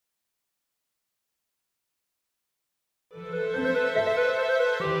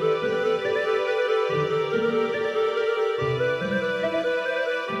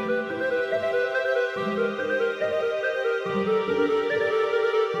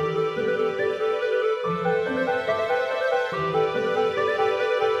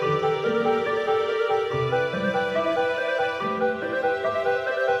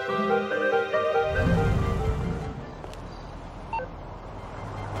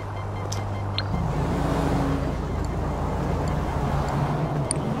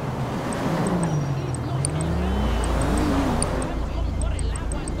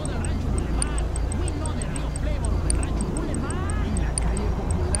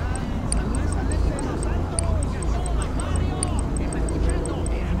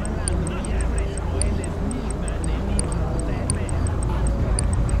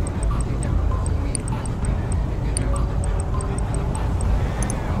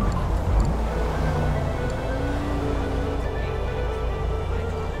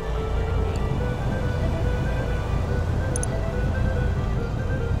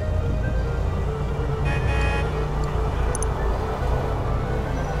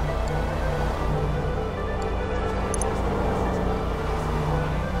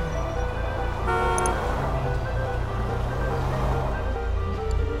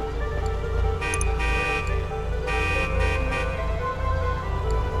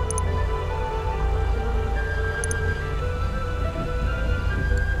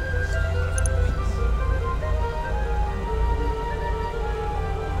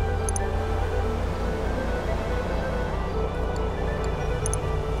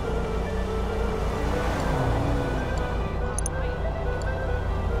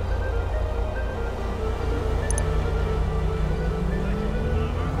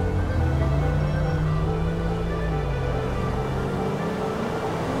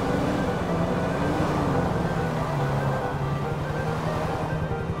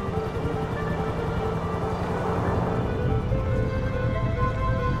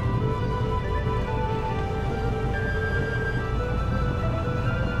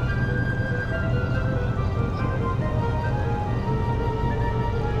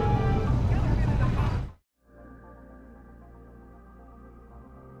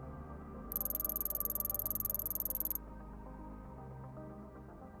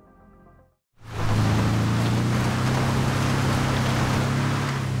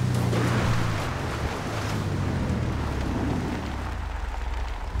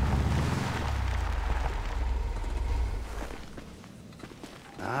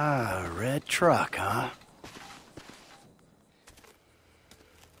Ah, a red truck, huh?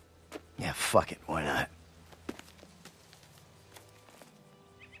 Yeah, fuck it, why not?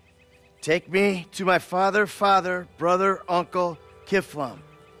 Take me to my father, brother, uncle, Kifflom.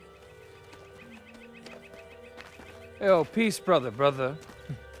 Yo, peace, brother.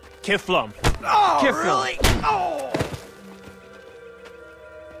 Kifflom. Oh, Kifflom. really? Oh!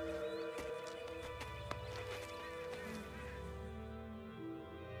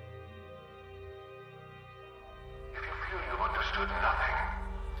 If you feel you've understood nothing,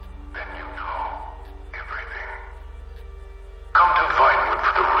 then you know everything. Come to Vinewood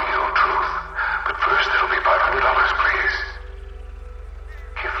for the real truth. But first there'll be $500, please.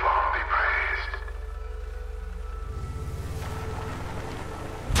 Kifflom be praised.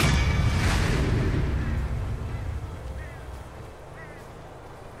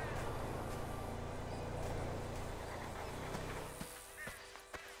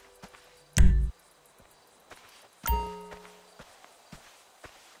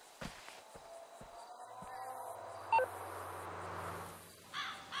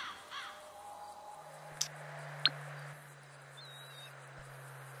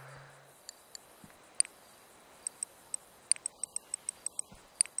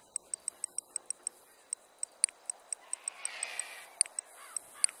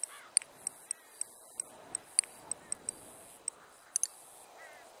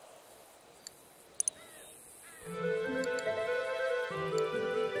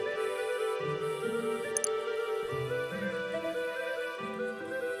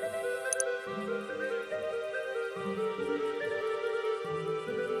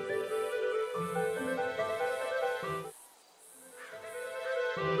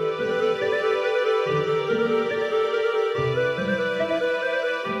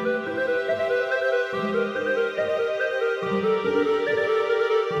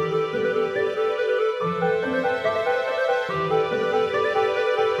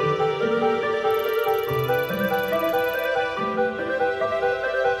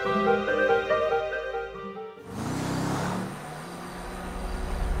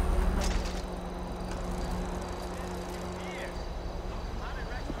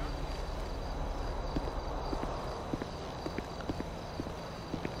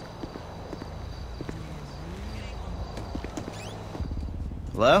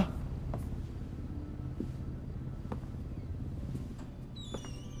 Hello?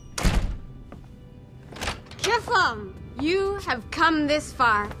 Kifflom, you have come this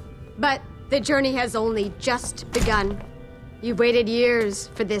far, but the journey has only just begun. You waited years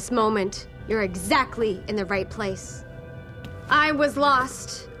for this moment. You're exactly in the right place. I was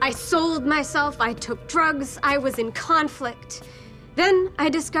lost. I sold myself. I took drugs. I was in conflict. Then I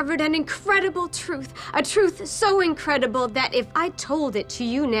discovered an incredible truth, a truth so incredible that if I told it to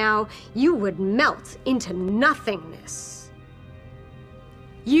you now, you would melt into nothingness.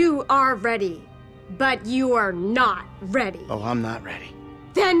 You are ready, but you are not ready. Oh, I'm not ready.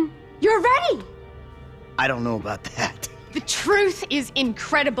 Then you're ready. I don't know about that. The truth is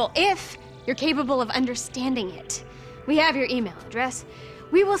incredible if you're capable of understanding it. We have your email address.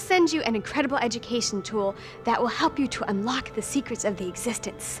 We will send you an incredible education tool that will help you to unlock the secrets of the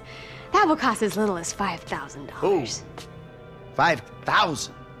existence. That will cost as little as $5,000. Oh,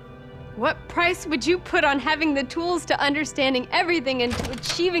 5,000. What price would you put on having the tools to understanding everything and to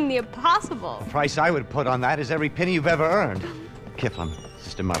achieving the impossible? The price I would put on that is every penny you've ever earned. Kifflom,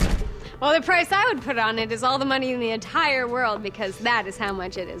 Sister Mother. Well, the price I would put on it is all the money in the entire world, because that is how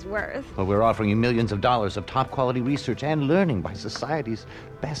much it is worth. Well, we're offering you millions of dollars of top-quality research and learning by society's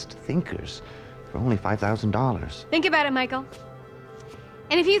best thinkers for only $5,000. Think about it, Michael.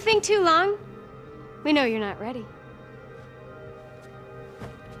 And if you think too long, we know you're not ready.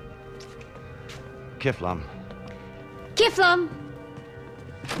 Kifflom. Kifflom!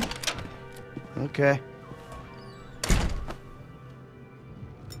 Okay.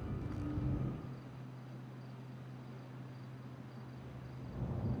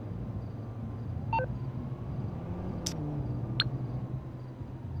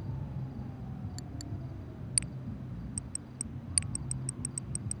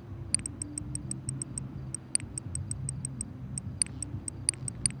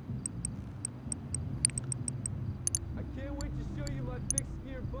 I can't wait to show you my fixed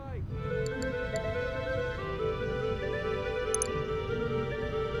gear bike.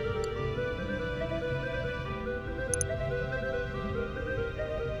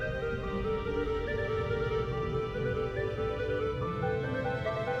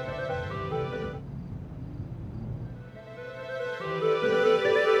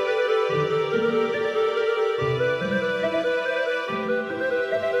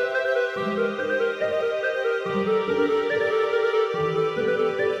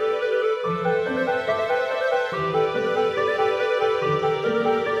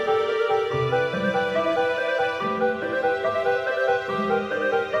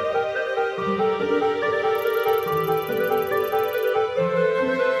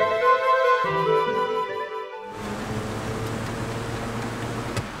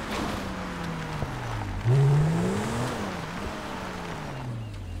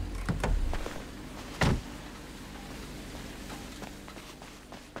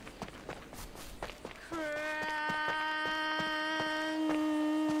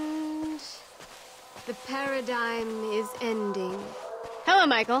 The paradigm is ending. Hello,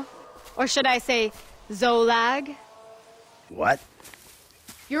 Michael. Or should I say, Zolag? What?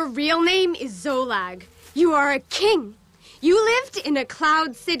 Your real name is Zolag. You are a king. You lived in a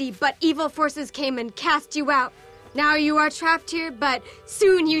cloud city, but evil forces came and cast you out. Now you are trapped here, but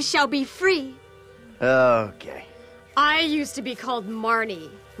soon you shall be free. Okay. I used to be called Marnie.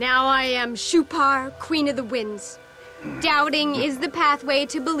 Now I am Shupar, Queen of the Winds. Doubting is the pathway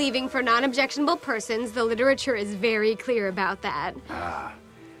to believing for non-objectionable persons. The literature is very clear about that.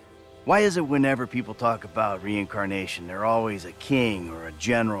 Why is it whenever people talk about reincarnation, they're always a king or a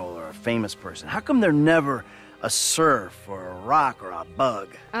general or a famous person? How come they're never a serf or a rock or a bug?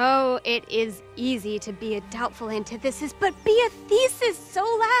 Oh, it is easy to be a doubtful antithesis, but be a thesis,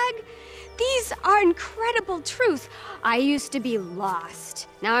 Zolag. These are incredible truths. I used to be lost.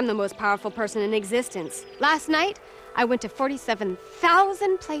 Now I'm the most powerful person in existence. Last night, I went to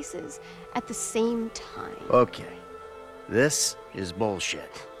 47,000 places at the same time. Okay. This is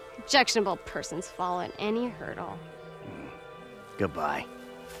bullshit. Objectionable persons fall at any hurdle. Goodbye.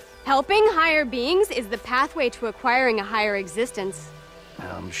 Helping higher beings is the pathway to acquiring a higher existence.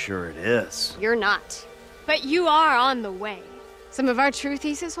 I'm sure it is. You're not. But you are on the way. Some of our true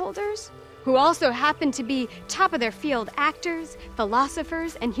thesis holders, who also happen to be top of their field actors,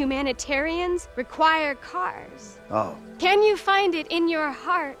 philosophers, and humanitarians, require cars. Oh. Can you find it in your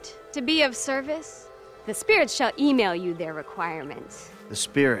heart to be of service? The spirits shall email you their requirements. The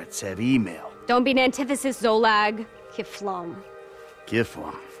spirits have email. Don't be an antithesis, Zolag. Kifflom.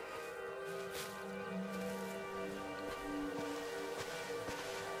 Kifflom.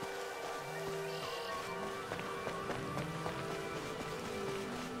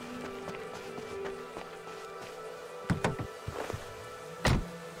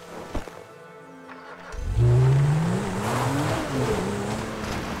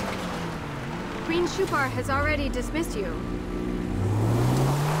 Queen Shupar has already dismissed you.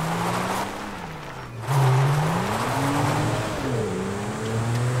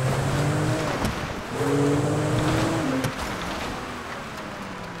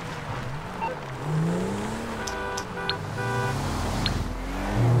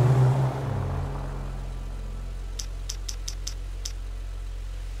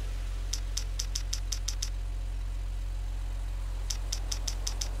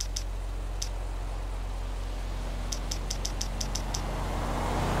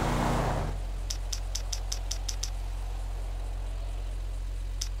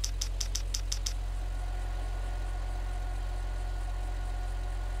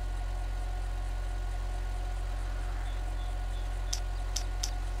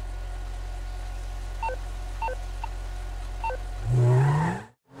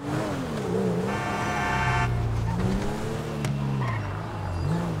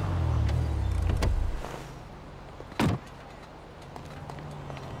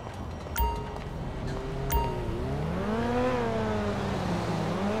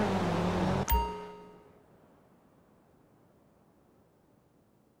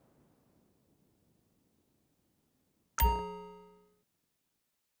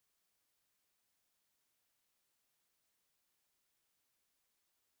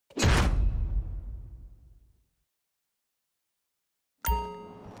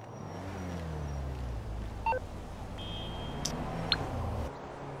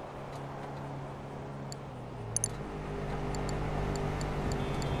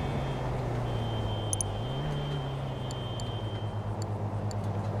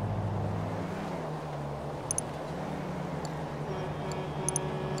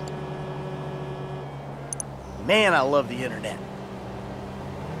 Man, I love the internet.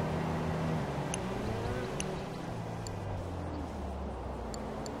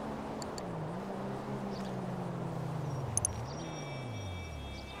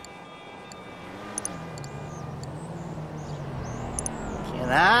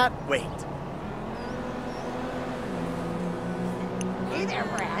 Cannot wait. Hey there,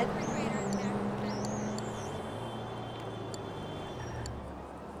 Brad.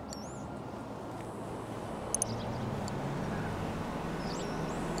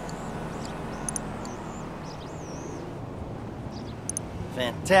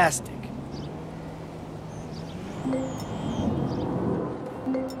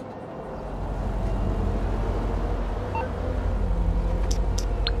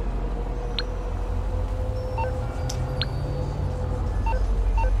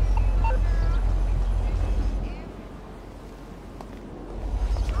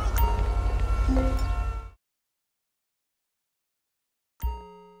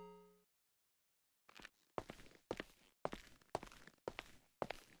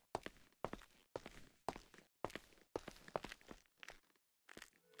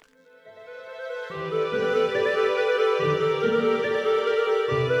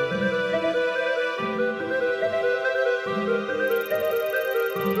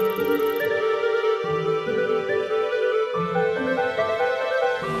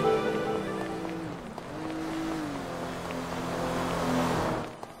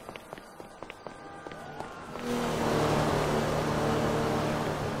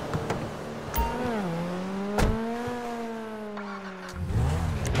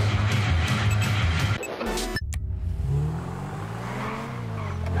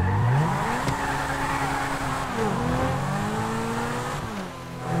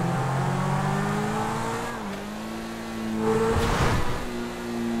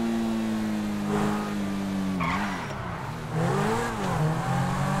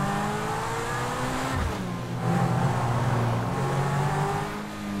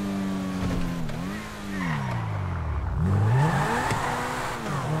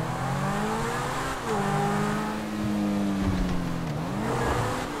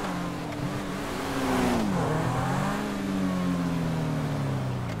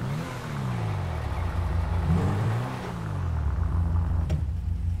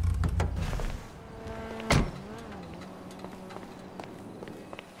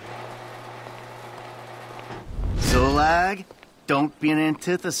 Zolag, don't be an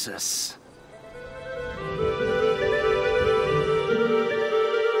antithesis.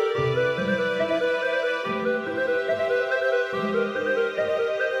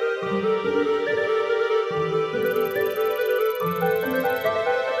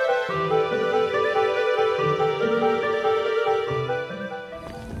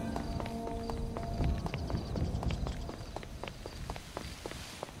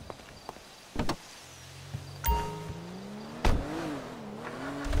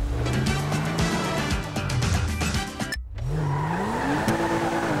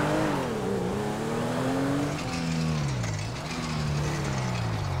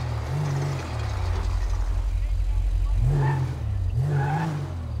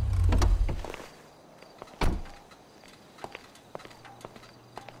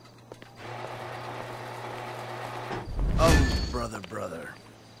 Brother.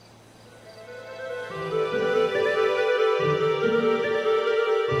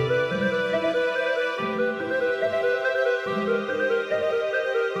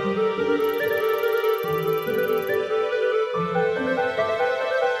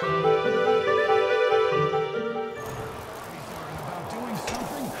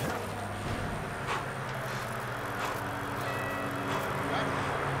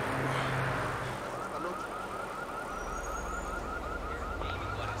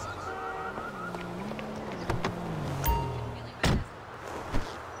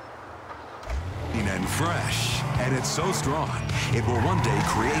 And fresh, and it's so strong, it will one day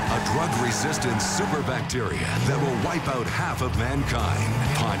create a drug-resistant superbacteria that will wipe out half of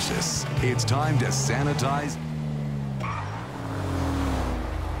mankind. Pontius, it's time to sanitize.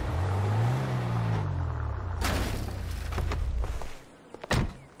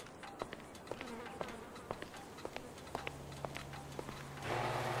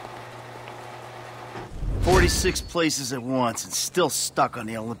 "46 places at once and still stuck on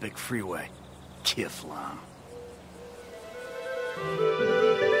the Olympic freeway. Kifflom."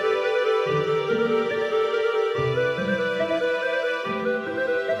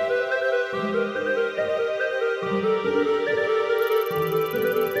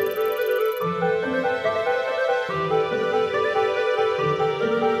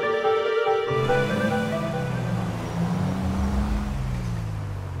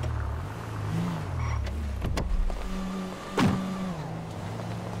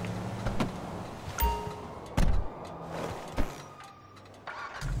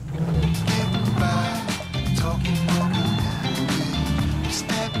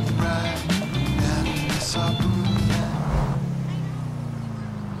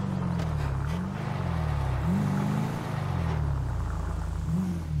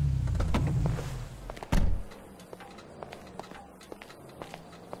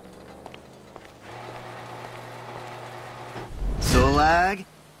 Zolag,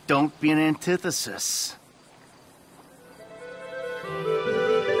 don't be an antithesis.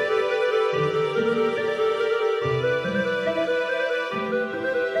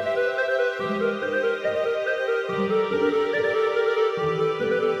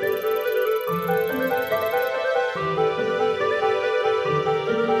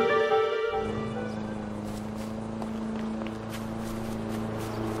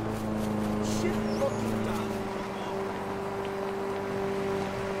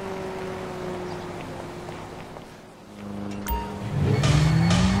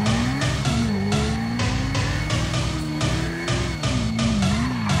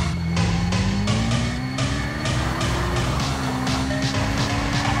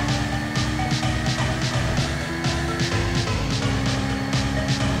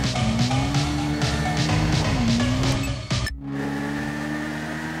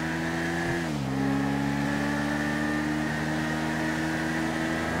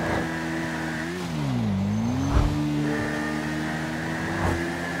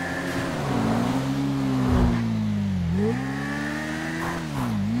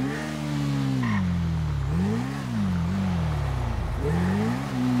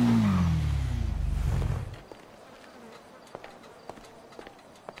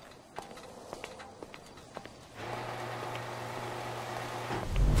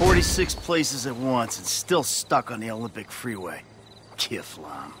 36 places at once and still stuck on the Olympic freeway.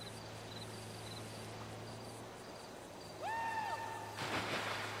 Kifflom.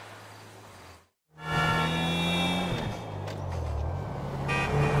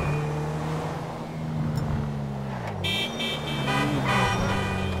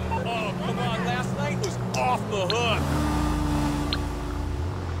 Oh, come on, last night was off the hook.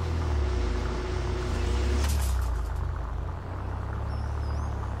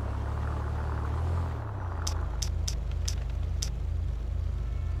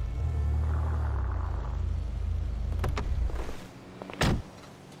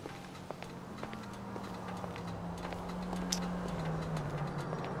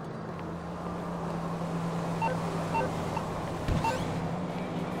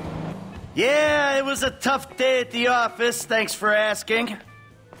 Yeah, it was a tough day at the office. Thanks for asking.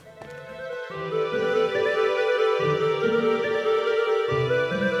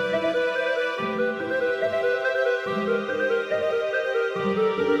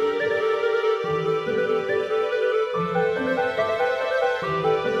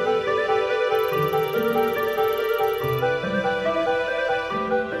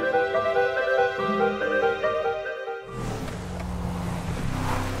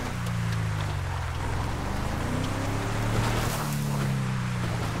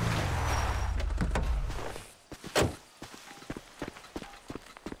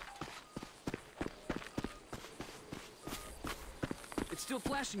 It's still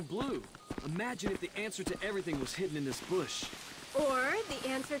flashing blue. Imagine if the answer to everything was hidden in this bush. Or the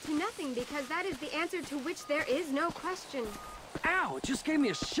answer to nothing, because that is the answer to which there is no question. Ow, it just gave me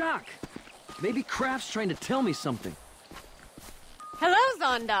a shock. Maybe Kraft's trying to tell me something. Hello,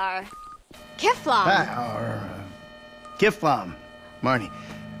 Zondar. Kifflom. Kifflom. Marnie.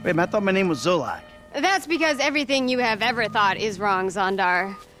 Wait, I thought my name was Zolak. That's because everything you have ever thought is wrong,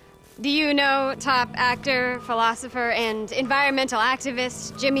 Zondar. Do you know top actor, philosopher, and environmental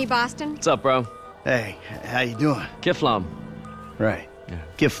activist Jimmy Boston? What's up, bro? Hey, how you doing? Kifflom. Right. Yeah.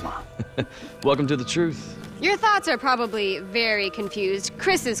 Kifflom. Welcome to the truth. Your thoughts are probably very confused.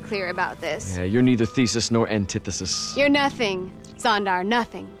 Chris is clear about this. Yeah, you're neither thesis nor antithesis. You're nothing, Zondar,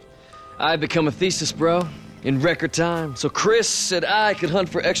 nothing. I become a thesis, bro, in record time. So Chris said I could hunt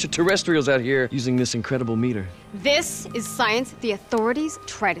for extraterrestrials out here using this incredible meter. This is science the authorities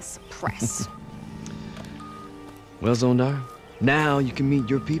try to suppress. Well, Zondar, now you can meet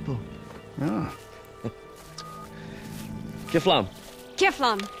your people. Oh. Kifflom.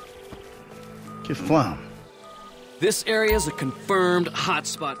 Kifflom. Kifflom. This area is a confirmed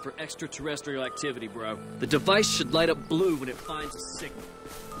hotspot for extraterrestrial activity, bro. The device should light up blue when it finds a signal.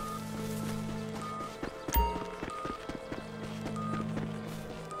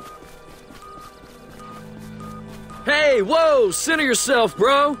 Hey, whoa! Center yourself,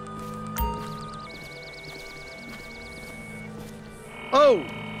 bro!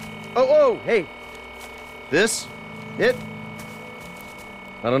 Oh, hey. This? It?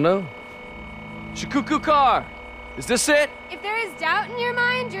 I don't know. Shikuku car! Is this it? If there is doubt in your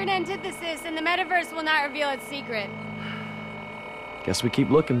mind, you're an antithesis, and the metaverse will not reveal its secret. Guess we keep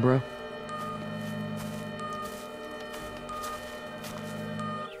looking, bro.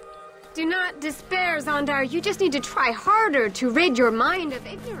 Do not despair, Zondar. You just need to try harder to rid your mind of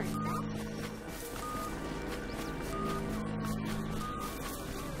ignorance.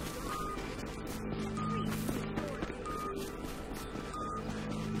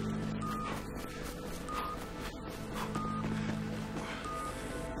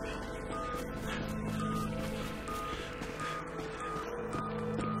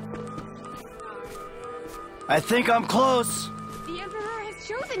 I think I'm close. The Emperor has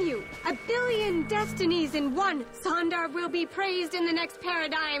chosen you. 1 billion destinies in one. Zondar will be praised in the next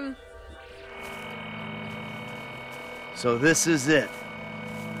paradigm. So this is it.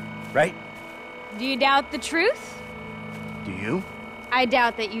 Right? Do you doubt the truth? Do you? I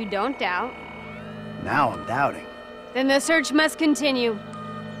doubt that you don't doubt. Now I'm doubting. Then the search must continue.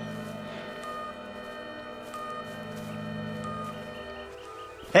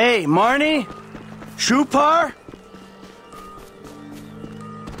 Hey, Marnie? Shupar?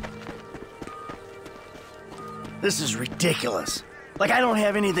 This is ridiculous. Like I don't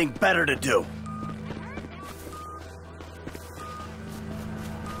have anything better to do.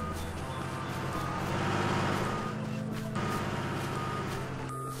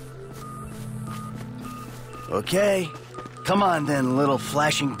 Okay. Come on then, little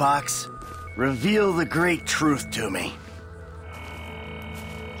flashing box. Reveal the great truth to me.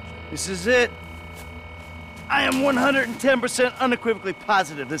 This is it. I am 110% unequivocally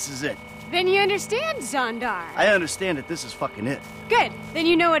positive this is it. Then you understand, Zondar. I understand that this is fucking it. Good. Then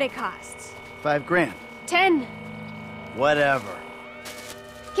you know what it costs. 5 grand. 10. Whatever.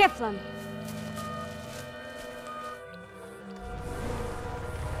 Kifflom.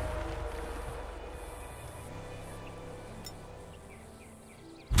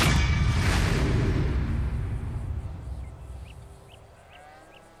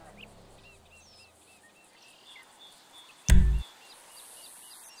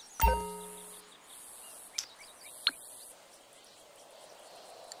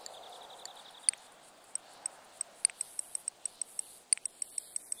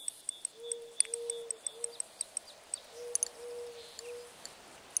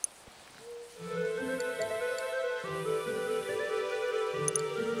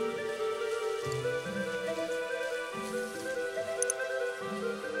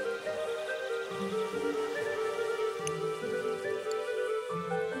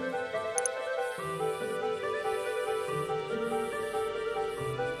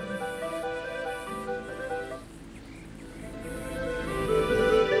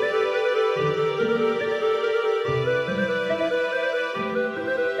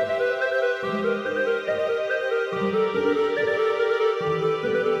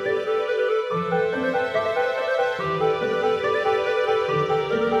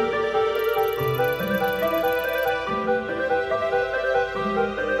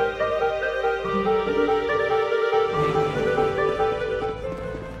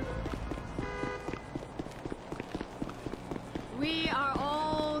 We are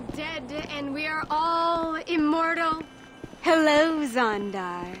all dead, and we are all immortal. Hello,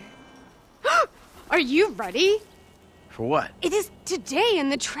 Zondar. Are you ready? For what? It is today,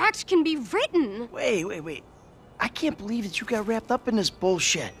 and the tract can be written. Wait. I can't believe that you got wrapped up in this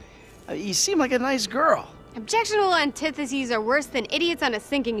bullshit. You seem like a nice girl. Objectionable antitheses are worse than idiots on a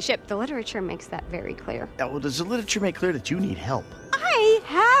sinking ship. The literature makes that very clear. Yeah, well, does the literature make clear that you need help? I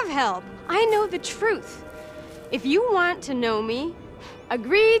have help. I know the truth. If you want to know me,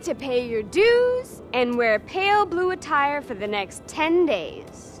 agree to pay your dues and wear pale blue attire for the next 10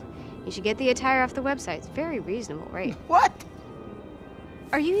 days. You should get the attire off the website. It's very reasonable, right? What?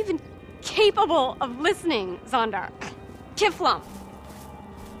 Are you even capable of listening, Zondar? Kifflom.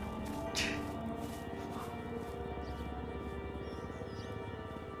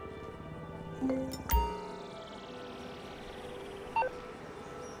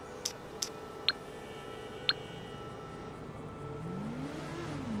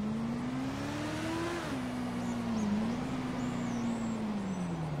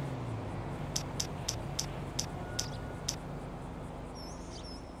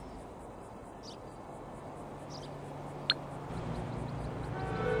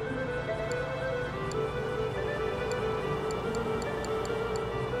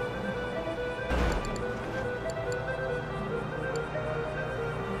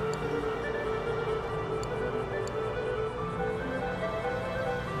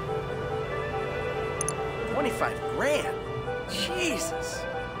 $25 grand? Jesus.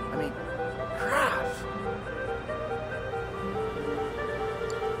 I mean, crap.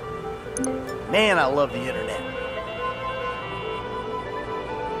 Man, I love the internet.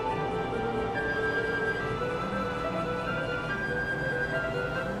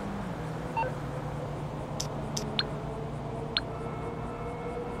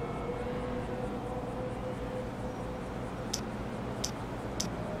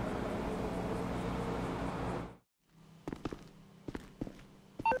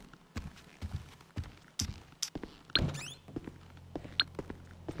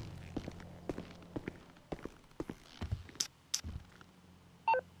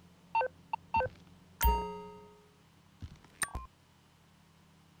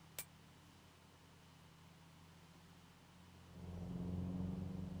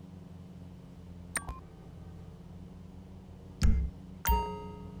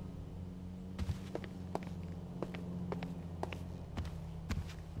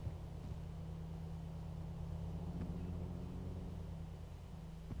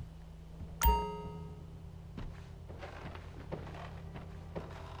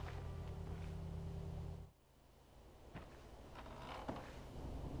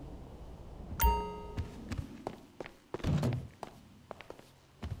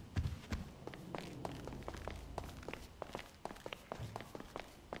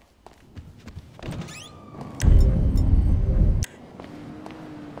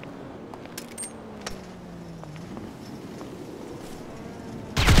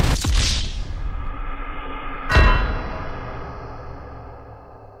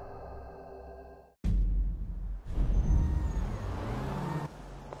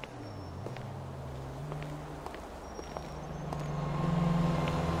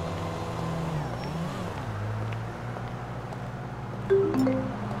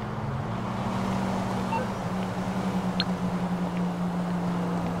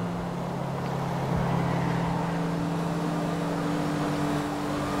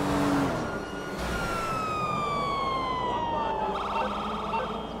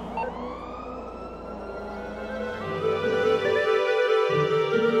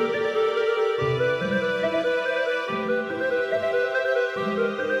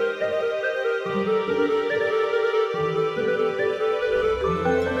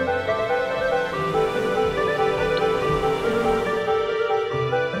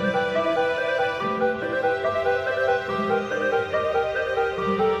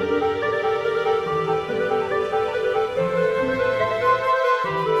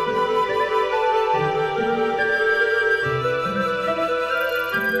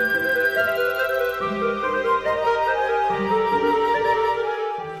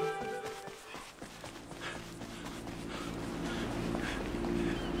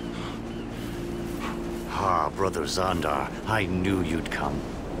 Zondar. I knew you'd come.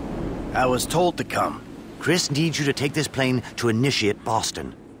 I was told to come. Chris needs you to take this plane to Initiate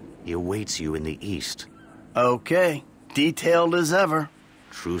Boston. He awaits you in the east. Okay. Detailed as ever.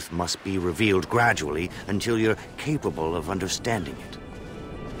 Truth must be revealed gradually until you're capable of understanding it.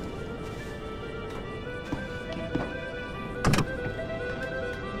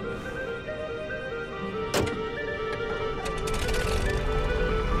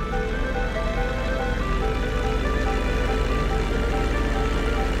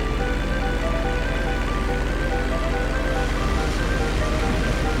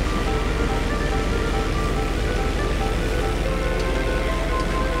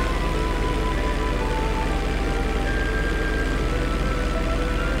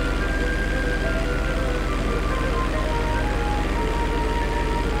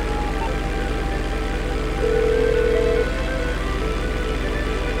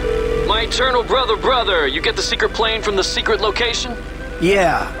 Eternal brother, you get the secret plane from the secret location?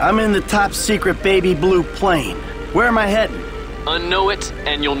 Yeah, I'm in the top secret baby blue plane. Where am I heading? Unknow it,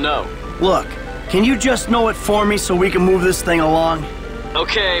 and you'll know. Look, can you just know it for me so we can move this thing along?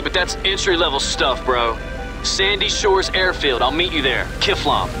 Okay, but that's entry-level stuff, bro. Sandy Shores Airfield, I'll meet you there.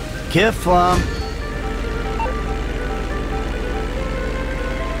 Kifflom. Kifflom.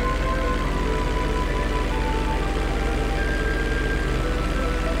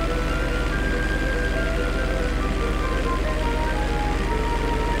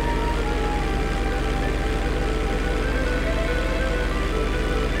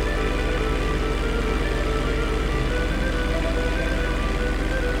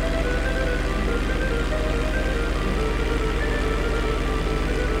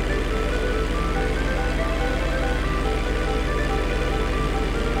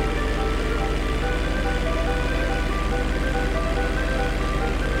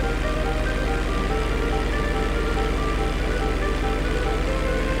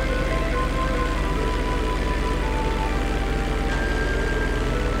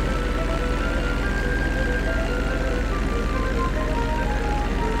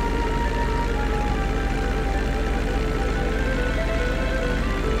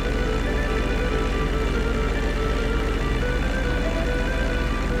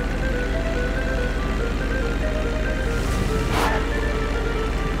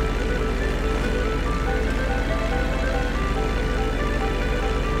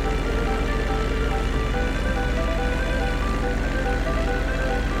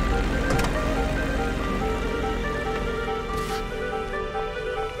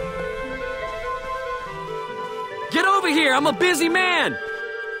 Get over here, I'm a busy man!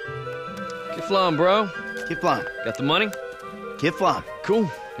 Kifflom, bro. Kifflom. Got the money? Kifflom. Cool.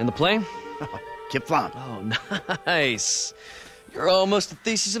 And the plane? Kifflom. Oh, nice. You're almost the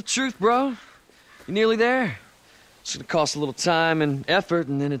thesis of truth, bro. You're nearly there. It's gonna cost a little time and effort,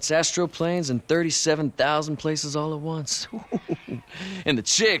 and then it's astroplanes and 37,000 places all at once. And the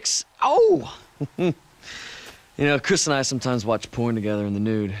chicks, oh! You know, Chris and I sometimes watch porn together in the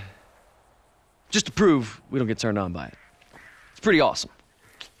nude. Just to prove we don't get turned on by it. It's pretty awesome.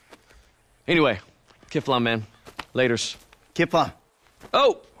 Anyway, Kifflom, man. Laters. Kifflom.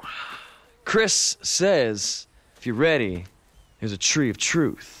 Oh! Chris says, if you're ready, there's a tree of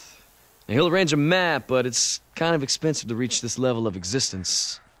truth. Now, he'll arrange a map, but it's kind of expensive to reach this level of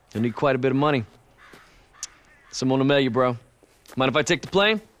existence. You'll need quite a bit of money. Someone will mail you, bro. Mind if I take the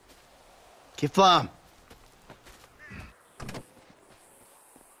plane? Kifflom.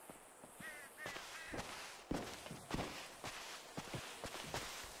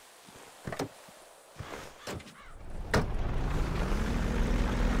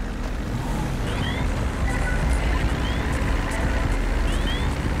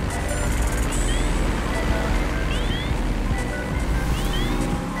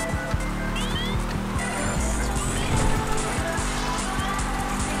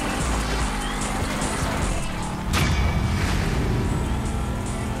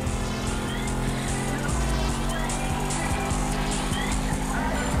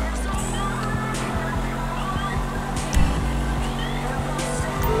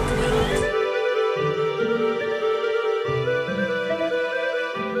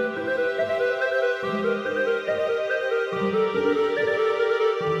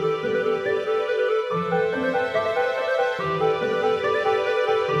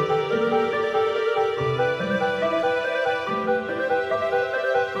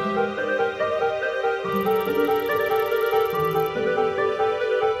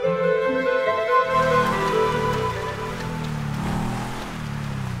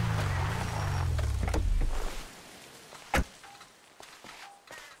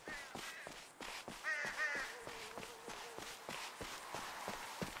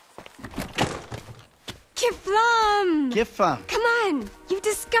 Kifflom! Kifflom. Come on! You've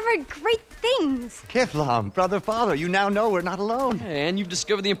discovered great things! Kifflom, brother, father, you now know we're not alone. And you've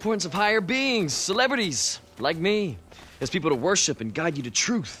discovered the importance of higher beings, celebrities, like me, as people to worship and guide you to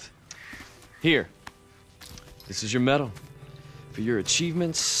truth. Here, this is your medal for your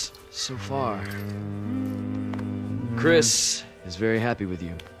achievements so far. Chris is very happy with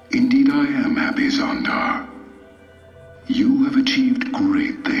you. Indeed I am happy, Zondar. You have achieved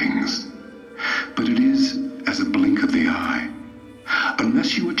great things, but it is as a blink of the eye.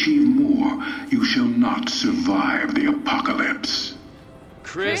 Unless you achieve more, you shall not survive the apocalypse.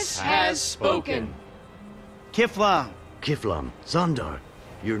 Chris has spoken. Kifflom. Kifflom, Zondar,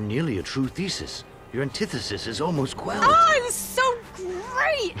 you're nearly a true thesis. Your antithesis is almost quelled. Oh, it was so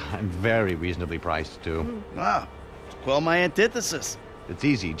great! I'm very reasonably priced, too. Wow. Quell my antithesis. It's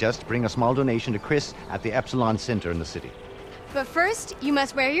easy. Just bring a small donation to Chris at the Epsilon Center in the city. But first, you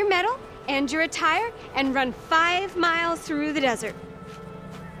must wear your medal and your attire and run 5 miles through the desert.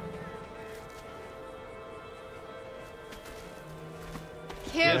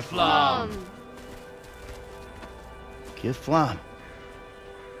 Kifflom. Kifflom.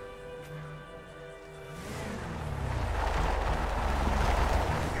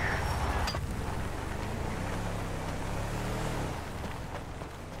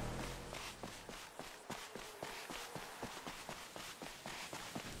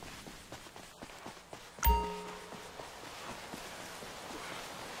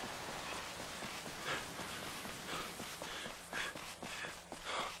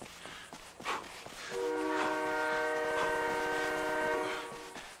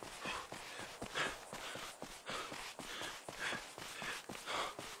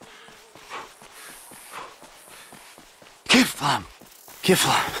 Kifflom.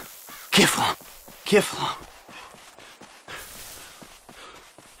 Kifflom. Kifflom. Kifflom.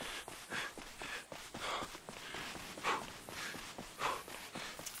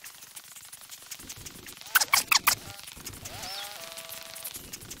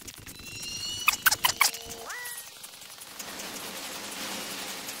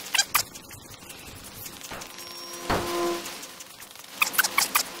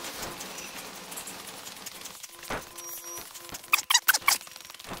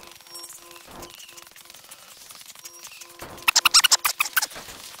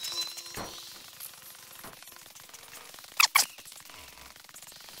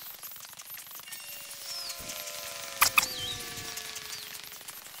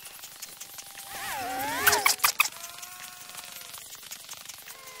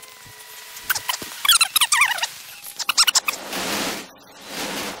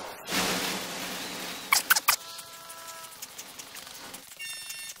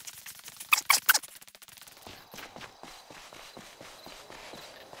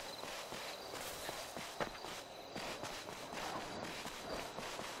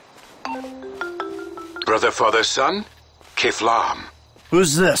 Brother, father, son, Kifflom.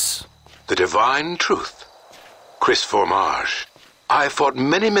 Who's this? The divine truth. Chris Formage. I fought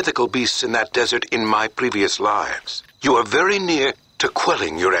many mythical beasts in that desert in my previous lives. You are very near to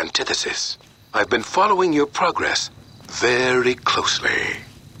quelling your antithesis. I've been following your progress very closely.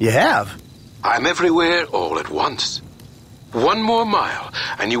 You have? I'm everywhere all at once. 1 more mile,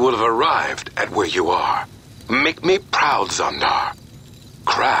 and you will have arrived at where you are. Make me proud, Zondar.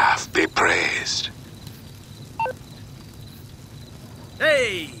 Craft be praised.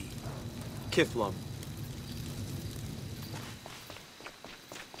 Hey! Kifflom.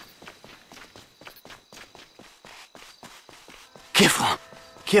 Kifflom.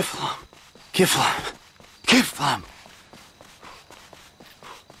 Kifflom. Kifflom. Kifflom.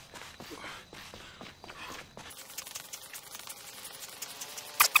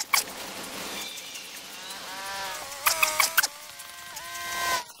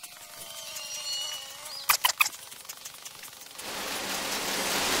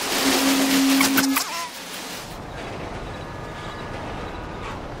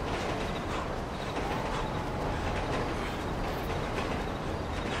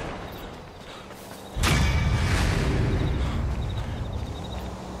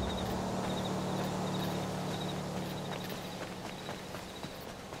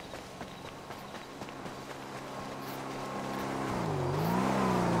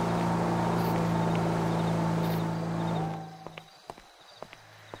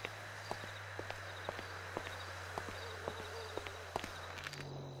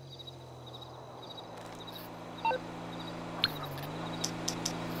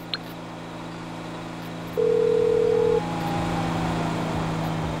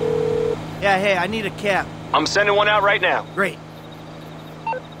 Yeah, hey, I need a cab. I'm sending one out right now. Great.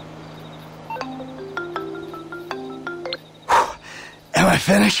 I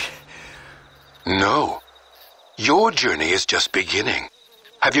finish? No. Your journey is just beginning.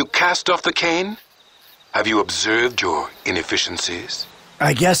 Have you cast off the cane? Have you observed your inefficiencies?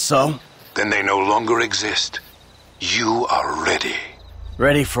 I guess so. Then they no longer exist. You are ready.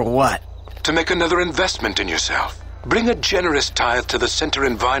 Ready for what? To make another investment in yourself. Bring a generous tithe to the center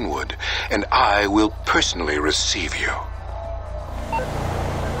in Vinewood, and I will personally receive you.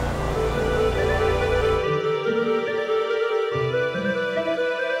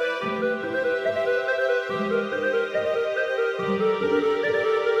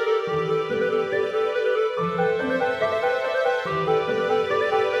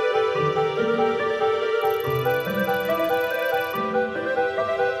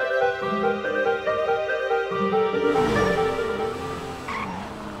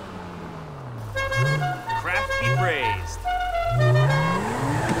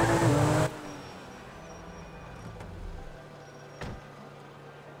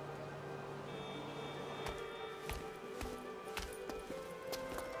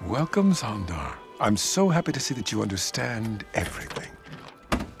 Welcome, Zondar. I'm so happy to see that you understand everything.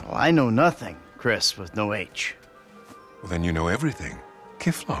 Well, I know nothing, Chris, with no H. Well, then you know everything.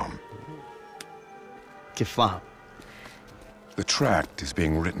 Kifflom. Kifflom. The tract is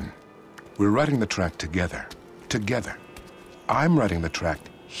being written. We're writing the tract together. Together. I'm writing the tract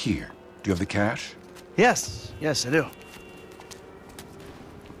here. Do you have the cash? Yes, I do.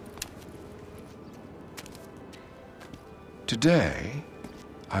 Today,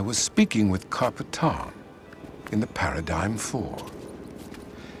 I was speaking with Carpeton in the Paradigm 4.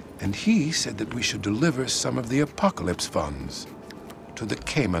 And he said that we should deliver some of the Apocalypse funds to the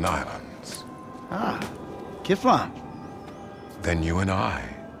Cayman Islands. Ah, Kifflom. Then you and I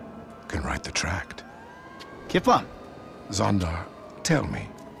can write the tract. Kifflom. Zondar, tell me,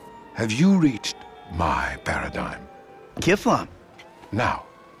 have you reached my paradigm? Kifflom. Now,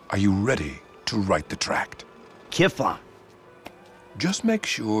 are you ready to write the tract? Kifflom. Just make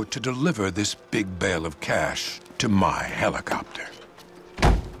sure to deliver this big bale of cash to my helicopter.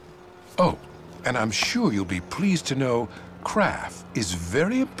 Oh, and I'm sure you'll be pleased to know Kraft is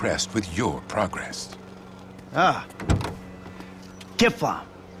very impressed with your progress. Ah. Kifflom.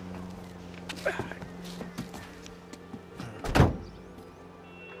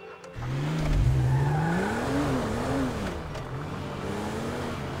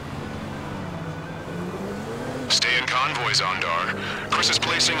 Stay in convoy, Zondar. Chris is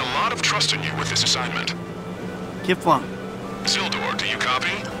placing a lot of trust in you with this assignment. Kifflom. Sildor, do you copy?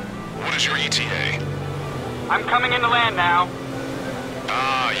 What is your ETA? I'm coming into land now.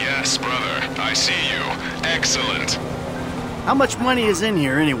 Ah, yes, brother. I see you. Excellent. How much money is in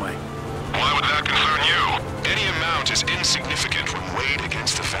here, anyway? Why would that concern you? Any amount is insignificant when weighed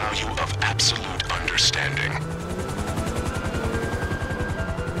against the value of absolute understanding.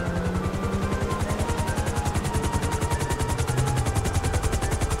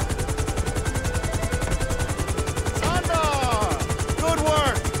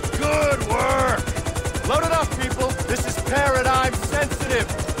 Paradigm sensitive.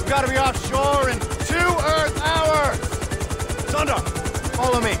 We've got to be offshore in 2 Earth hours. Thunder,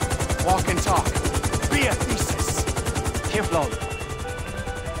 follow me. Walk and talk. Be a thesis. Kifflom.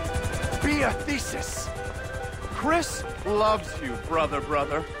 Be a thesis. Chris loves you,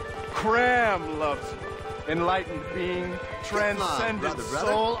 brother. Cram loves you. Enlightened being, transcendent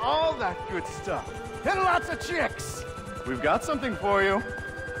soul, all that good stuff. And lots of chicks. We've got something for you.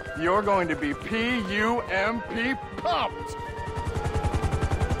 You're going to be P-U-M-P pumped!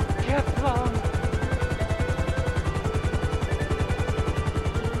 Kifflom!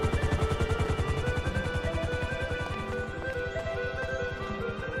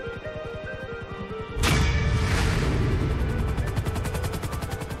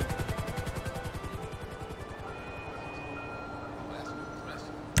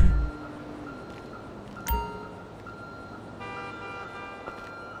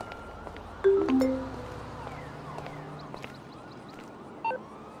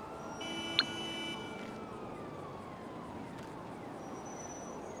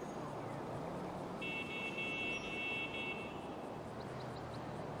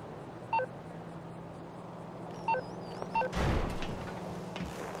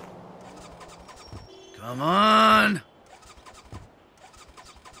 Come on!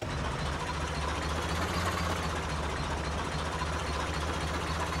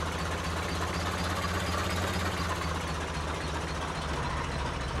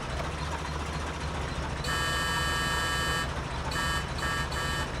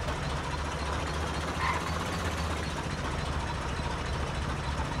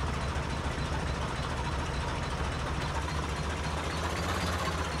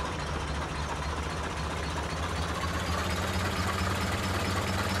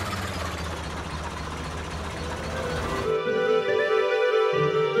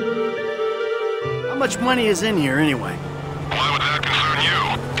 much money is in here, anyway? Why would that concern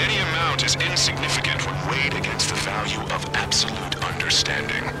you? Any amount is insignificant when weighed against the value of absolute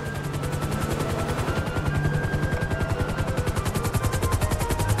understanding.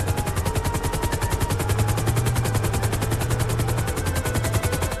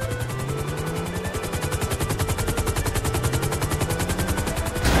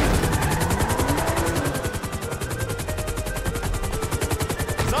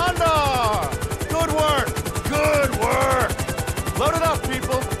 Load it up,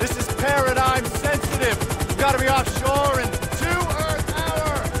 people. This is paradigm sensitive. We've got to be offshore in 2 Earth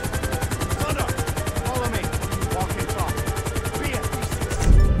hours. Thunder, follow me. Walk and talk. Be at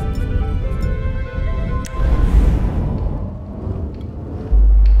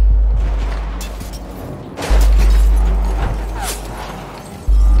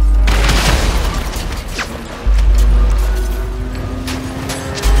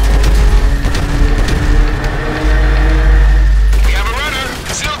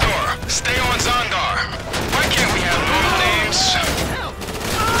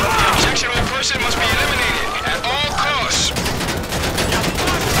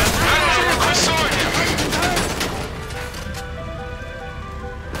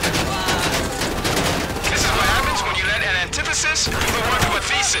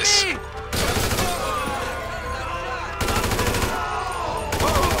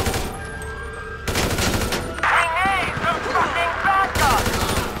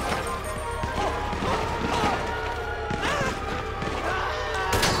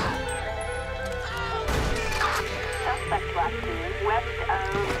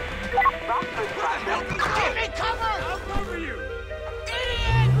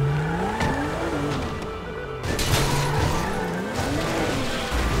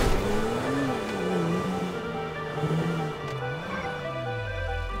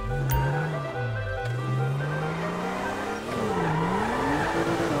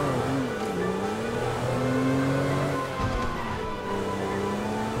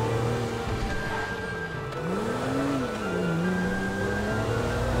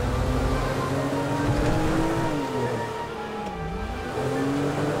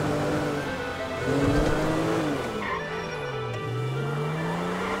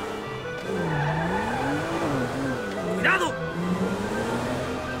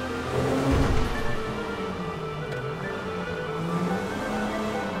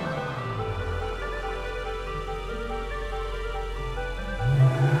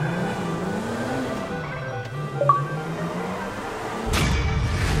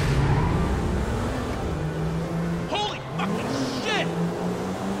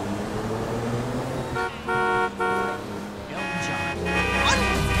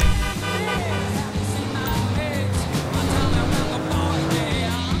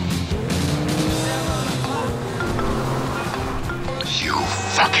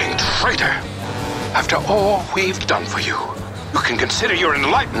Traitor! After all we've done for you, you can consider your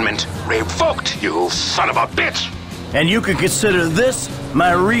enlightenment revoked, you son of a bitch! And you can consider this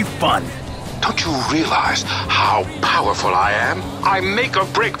my refund. Don't you realize how powerful I am? I make or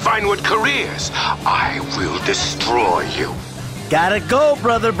break Vinewood careers. I will destroy you. Gotta go,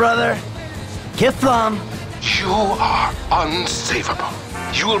 brother. Kifflom. You are unsavable.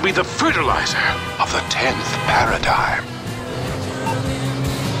 You will be the fertilizer of the 10th paradigm.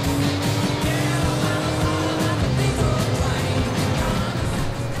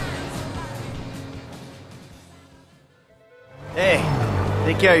 Hey,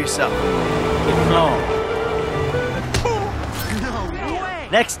 take care of yourself. No way!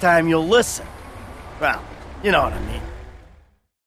 Next time you'll listen. Well, you know what I mean.